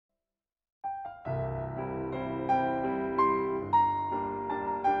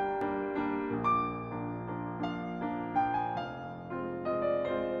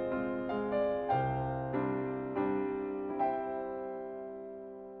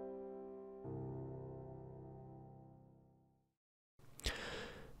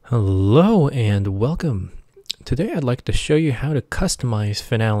Hello and welcome. Today I'd like to show you how to customize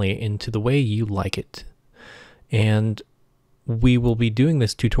Finale into the way you like it. And we will be doing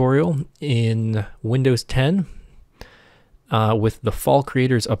this tutorial in Windows 10 with the Fall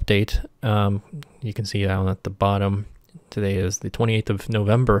Creators Update. You can see down at the bottom, today is the 28th of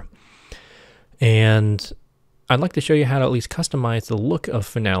November. And I'd like to show you how to at least customize the look of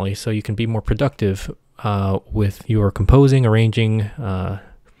Finale so you can be more productive with your composing, arranging,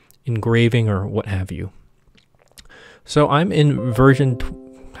 engraving, or what have you. So I'm in version,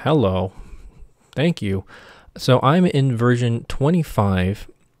 hello, thank you. So I'm in version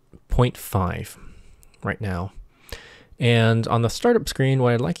 25.5 right now. And on the startup screen,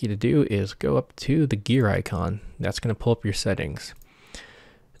 what I'd like you to do is go up to the gear icon. That's going to pull up your settings.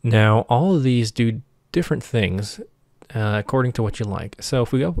 Now, all of these do different things according to what you like. So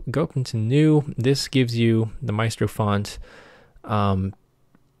if we go up into new, this gives you the Maestro Font,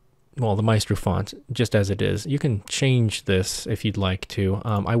 well, the Maestro Font, just as it is. You can change this if you'd like to.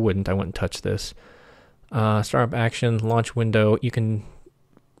 I wouldn't touch this. Startup action, launch window, you can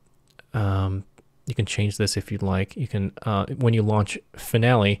change this if you'd like. You can, when you launch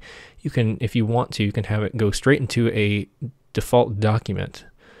Finale, you can, if you want to, you can have it go straight into a default document.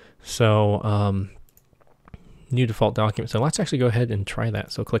 So, new default document. So let's actually go ahead and try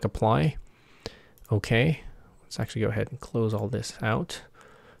that. So click apply. Okay. Let's actually go ahead and close all this out.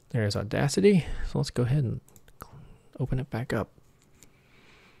 There's Audacity. So let's go ahead and open it back up.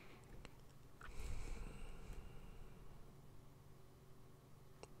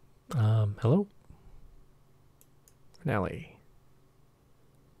 Hello? Finale.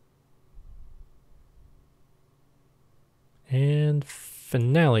 And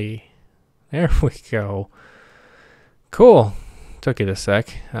Finale. There we go. Cool. Took it a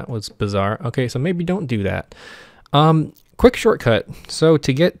sec. That was bizarre. Okay, so maybe don't do that. Quick shortcut. So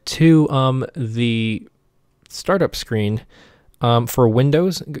to get to the startup screen for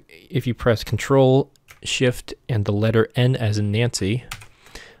Windows, if you press Control, Shift, and the letter N as in Nancy,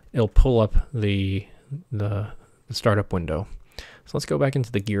 it'll pull up the startup window. So let's go back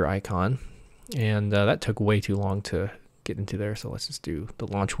into the gear icon, and that took way too long to get into there. So let's just do the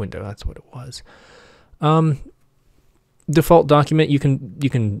launch window. That's what it was. Default document, you can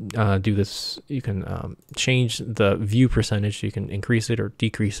do this. You can change the view percentage. So you can increase it or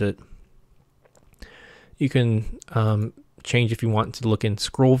decrease it. You can change if you want to look in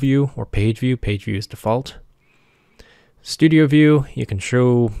scroll view or page view. Page view is default. Studio view, you can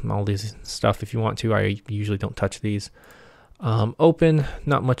show all these stuff if you want to. I usually don't touch these. Open,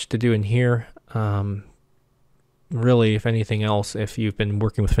 not much to do in here. Really, if anything else, if you've been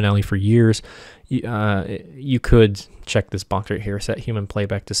working with Finale for years, you could check this box right here, set human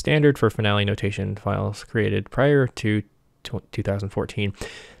playback to standard for Finale notation files created prior to 2014.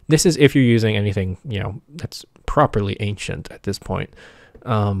 This is if you're using anything, that's properly ancient at this point.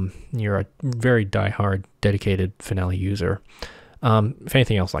 You're a very diehard, dedicated Finale user. If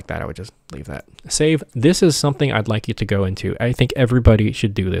anything else like that, I would just leave that. Save. This is something I'd like you to go into. I think everybody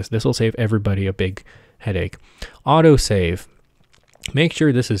should do this. This will save everybody a big headache. Autosave. Make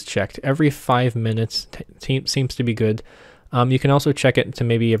sure this is checked every 5 minutes. Seems to be good. You can also check it to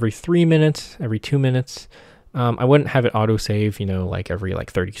maybe every 3 minutes, every 2 minutes. I wouldn't have it autosave, like every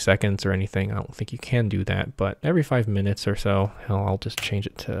 30 seconds or anything. I don't think you can do that, but every 5 minutes or so, I'll just change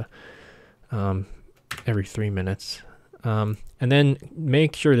it to every 3 minutes. And then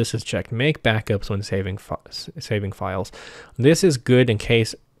make sure this is checked. Make backups when saving files. This is good in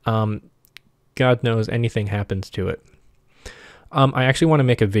case God knows anything happens to it. I actually want to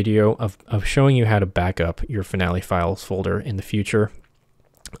make a video of showing you how to back up your Finale files folder in the future.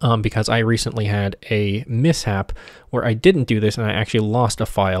 Because I recently had a mishap where I didn't do this and I actually lost a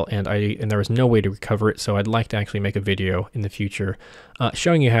file and there was no way to recover it. So I'd like to actually make a video in the future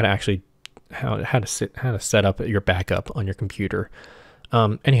showing you how to actually how to set up your backup on your computer.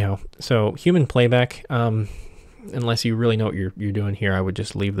 Anyhow, so human playback. Unless you really know what you're doing here, I would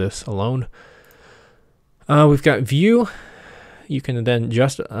just leave this alone. We've got view. You can then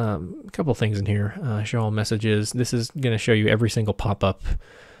adjust a couple things in here. Show all messages. This is going to show you every single pop-up.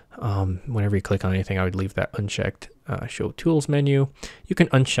 Whenever you click on anything, I would leave that unchecked. Show tools menu. You can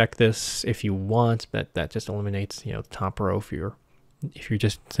uncheck this if you want. That just eliminates the top row if you're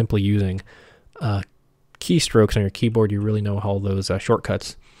just simply using keystrokes on your keyboard. You really know all those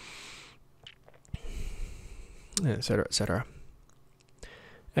shortcuts, etc., etc.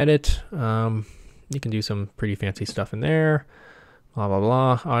 Edit. You can do some pretty fancy stuff in there. Blah, blah,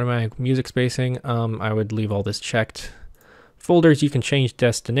 blah. Automatic music spacing. I would leave all this checked. Folders, you can change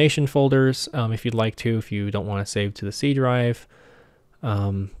destination folders if you'd like to, if you don't want to save to the C drive.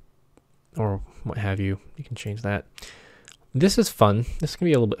 or what have you. You can change that. This is fun. This can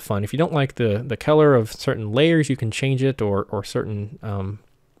be a little bit fun. If you don't like the color of certain layers, you can change it, or certain,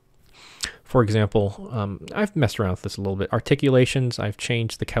 for example, I've messed around with this a little bit. Articulations, I've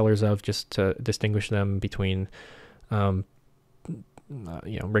changed the colors of just to distinguish them between,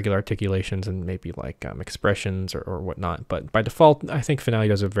 regular articulations and maybe like expressions or whatnot. But by default, I think Finale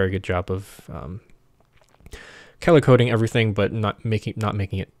does a very good job of color coding everything, but not making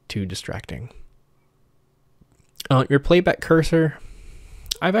it too distracting. Your playback cursor,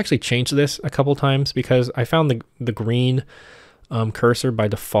 I've actually changed this a couple times because I found the green cursor by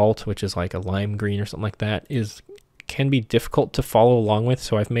default, which is like a lime green or something like that, can be difficult to follow along with.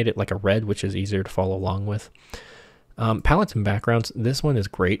 So I've made it like a red, which is easier to follow along with. Palettes and backgrounds, this one is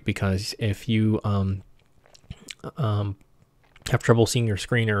great because if you have trouble seeing your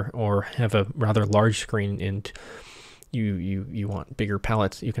screen or have a rather large screen and you want bigger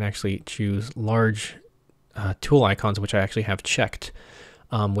palettes, you can actually choose large tool icons, which I actually have checked,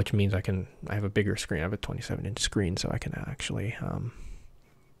 which means I have a bigger screen. I have a 27-inch screen, so I can actually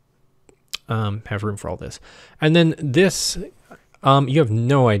have room for all this. And then this, you have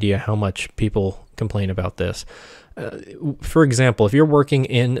no idea how much people complain about this. For example, if you're working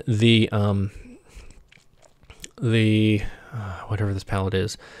in the whatever this palette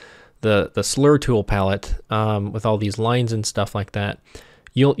is, the Slur tool palette, with all these lines and stuff like that,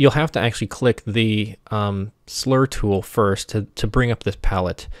 you'll have to actually click the Slur tool first to bring up this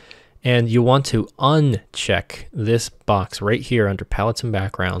palette, and you want to uncheck this box right here under palettes and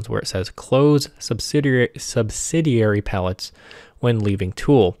backgrounds where it says close subsidiary palettes when leaving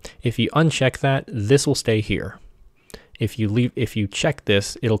tool. If you uncheck that, this will stay here. If you check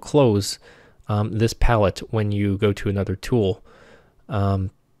this, it'll close this palette when you go to another tool.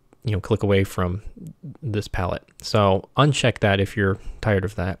 Click away from this palette. So uncheck that if you're tired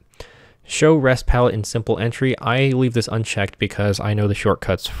of that. Show rest palette in simple entry. I leave this unchecked because I know the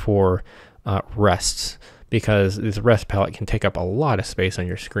shortcuts for rests, because this rest palette can take up a lot of space on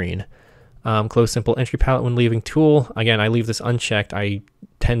your screen. Close simple entry palette when leaving tool. Again, I leave this unchecked. I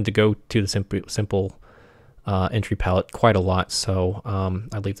tend to go to the simple entry palette quite a lot, so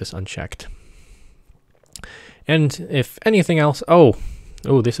I leave this unchecked. And if anything else, oh,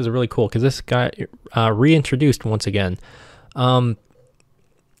 this is really cool because this got reintroduced once again.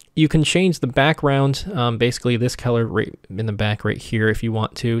 You can change the background, basically this color right in the back right here if you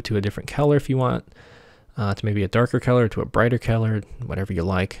want to a different color if you want, to maybe a darker color, to a brighter color, whatever you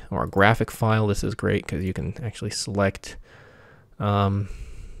like, or a graphic file. This is great because you can actually select dark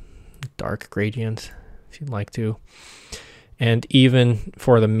gradient if you'd like to. And even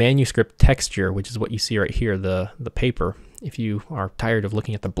for the manuscript texture, which is what you see right here, the paper, if you are tired of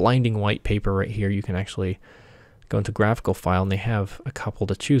looking at the blinding white paper right here, you can actually go into graphical file, and they have a couple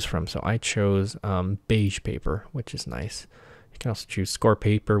to choose from. So I chose beige paper, which is nice. You can also choose score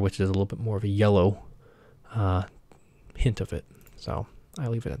paper, which is a little bit more of a yellow hint of it. So I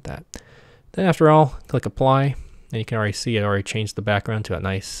leave it at that. Then after all, click apply, and you can already see it already changed the background to a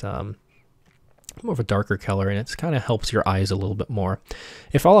nice more of a darker color, and it kind of helps your eyes a little bit more.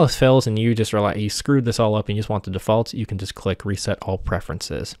 If all else fails and you just realize you screwed this all up and you just want the defaults, you can just click reset all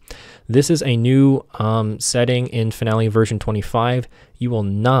preferences. This is a new setting in Finale version 25. You will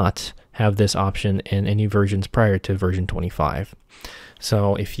not have this option in any versions prior to version 25.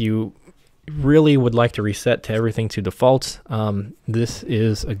 So if you really would like to reset to everything to default, this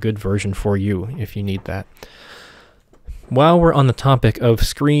is a good version for you if you need that. While we're on the topic of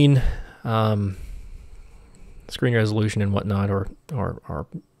screen resolution and whatnot, or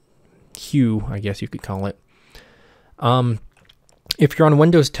hue, I guess you could call it. If you're on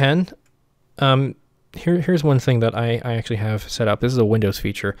Windows 10, here's one thing that I actually have set up. This is a Windows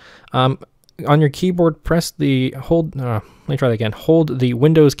feature. On your keyboard, press hold the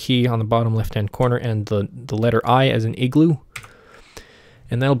Windows key on the bottom left-hand corner and the letter I as in igloo,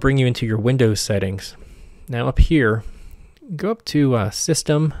 and that'll bring you into your Windows settings. Now up here, go up to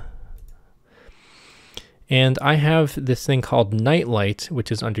System, and I have this thing called Nightlight, which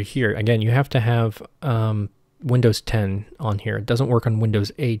is under here. Again, you have to have Windows 10 on here. It doesn't work on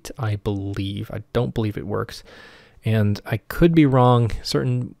Windows 8, I believe. I don't believe it works. And I could be wrong.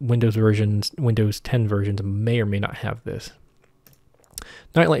 Certain Windows versions, Windows 10 versions, may or may not have this.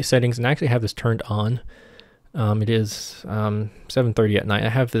 Nightlight settings, and I actually have this turned on. It is 7:30 at night. I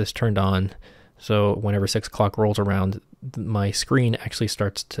have this turned on, so whenever 6 o'clock rolls around, my screen actually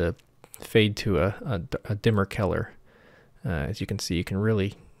starts to fade to a dimmer color. As you can see, you can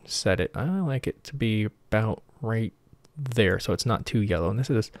really set it. I like it to be about right there, so it's not too yellow. And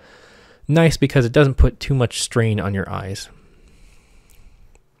this is nice because it doesn't put too much strain on your eyes.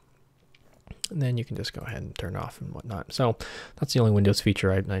 And then you can just go ahead and turn off and whatnot. So that's the only Windows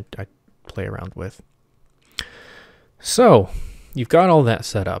feature I play around with. So you've got all that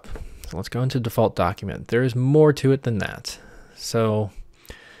set up. So let's go into default document. There's more to it than that. So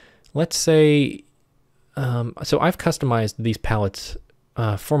let's say, so I've customized these palettes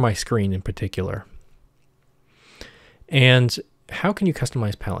for my screen in particular. And how can you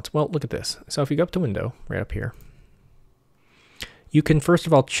customize palettes? Well, look at this. So if you go up to Window, right up here, you can first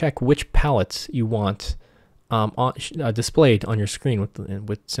of all check which palettes you want displayed on your screen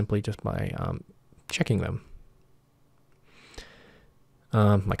with simply just by checking them.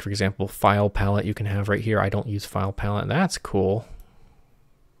 Like for example, file palette you can have right here. I don't use file palette. That's cool.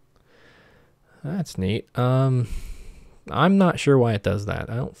 That's neat. I'm not sure why it does that.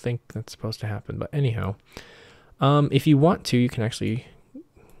 I don't think that's supposed to happen, but anyhow, if you want to, you can actually,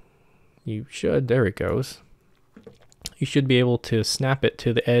 you should, there it goes. You should be able to snap it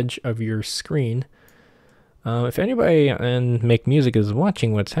to the edge of your screen. If anybody in Make Music is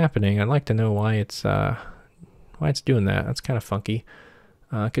watching what's happening, I'd like to know why it's doing that. That's kind of funky.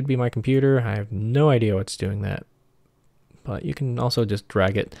 It could be my computer. I have no idea what's doing that. But you can also just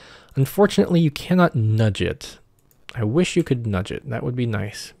drag it. Unfortunately, you cannot nudge it. I wish you could nudge it. That would be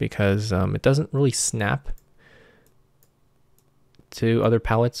nice because it doesn't really snap to other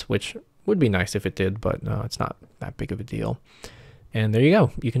palettes, which would be nice if it did, but no, it's not that big of a deal. And there you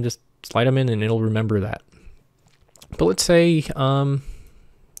go. You can just slide them in and it'll remember that. But let's say,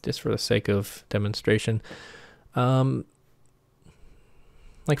 just for the sake of demonstration, like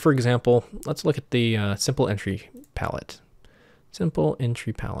for example, let's look at the simple entry palette. Simple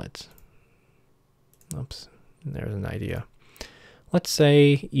entry palette. Oops, there's an idea. Let's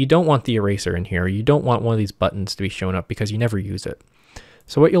say you don't want the eraser in here. You don't want one of these buttons to be showing up because you never use it.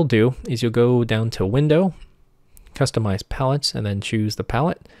 So what you'll do is you'll go down to Window, Customize Palettes, and then choose the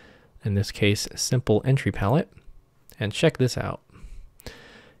palette. In this case, Simple Entry Palette. And check this out.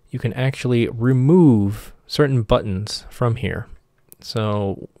 You can actually remove certain buttons from here.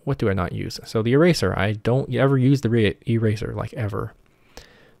 So what do I not use? So the eraser, I don't ever use the eraser, like ever.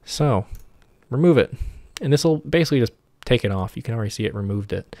 So remove it. And this will basically just take it off. You can already see it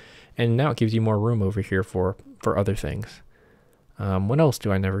removed it. And now it gives you more room over here for other things. What else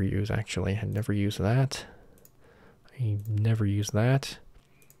do I never use, actually? I never use that. I never use that.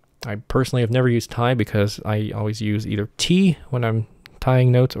 I personally have never used tie because I always use either T when I'm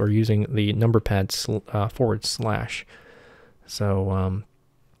tying notes or using the number pad /. So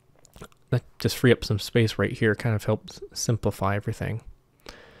that just free up some space right here. Kind of helps simplify everything.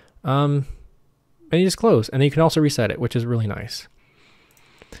 And you just close, and then you can also reset it, which is really nice.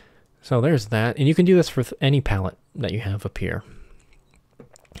 So there's that, and you can do this for any palette that you have up here.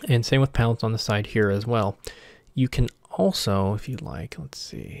 And same with palettes on the side here as well. You can also, if you'd like, let's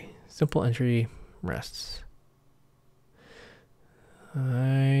see, simple entry rests.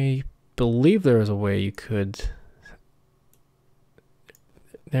 I believe there is a way you could,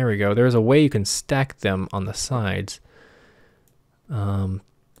 there we go. There's a way you can stack them on the sides.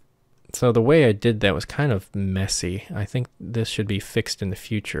 So the way I did that was kind of messy. I think this should be fixed in the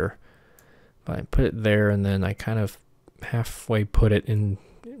future. But I put it there and then I kind of halfway put it in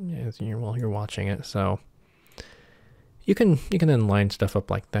while you're watching it. So you can then line stuff up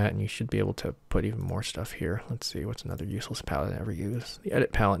like that, and you should be able to put even more stuff here. Let's see, what's another useless palette I ever use? The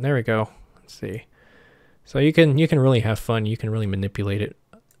edit palette. There we go. Let's see. So you can really have fun. You can really manipulate it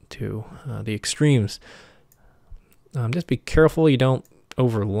to the extremes. Just be careful you don't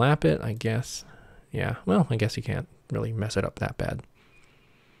overlap it, I guess. Yeah, well, I guess you can't really mess it up that bad.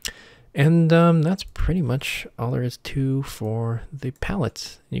 And that's pretty much all there is to for the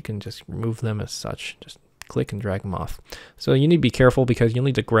palettes. You can just remove them as such. Just click and drag them off. So you need to be careful because you'll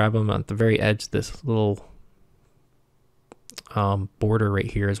need to grab them at the very edge. This little border right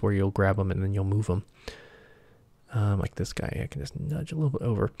here is where you'll grab them and then you'll move them. Like this guy, I can just nudge a little bit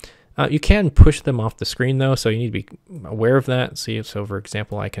over. You can push them off the screen though, so you need to be aware of that. See, so for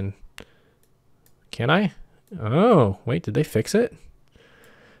example, I can I? Oh, wait, did they fix it?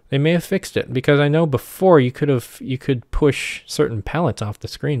 They may have fixed it because I know before you could push certain palettes off the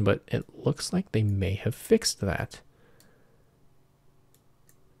screen, but it looks like they may have fixed that.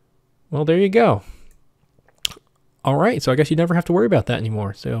 Well, there you go. All right, so I guess you never have to worry about that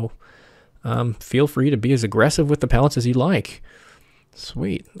anymore. So feel free to be as aggressive with the palettes as you like.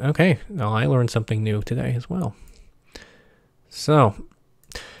 Sweet. Okay, now I learned something new today as well. So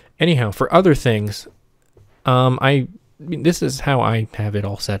anyhow, for other things, this is how I have it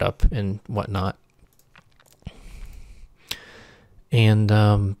all set up and whatnot.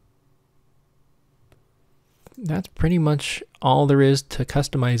 And that's pretty much all there is to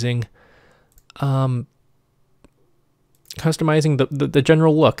customizing customizing the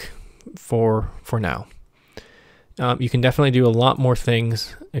general look for now. You can definitely do a lot more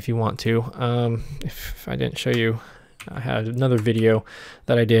things if you want to. If I didn't show you, I had another video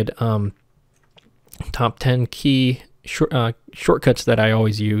that I did, top 10 key shortcuts that I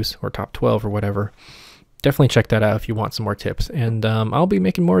always use, or top 12 or whatever. Definitely check that out if you want some more tips. And I'll be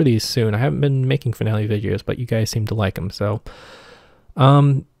making more of these soon. I haven't been making finale videos, but you guys seem to like them. So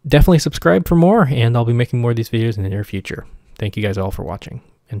definitely subscribe for more, and I'll be making more of these videos in the near future. Thank you guys all for watching,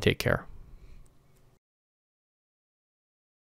 and take care.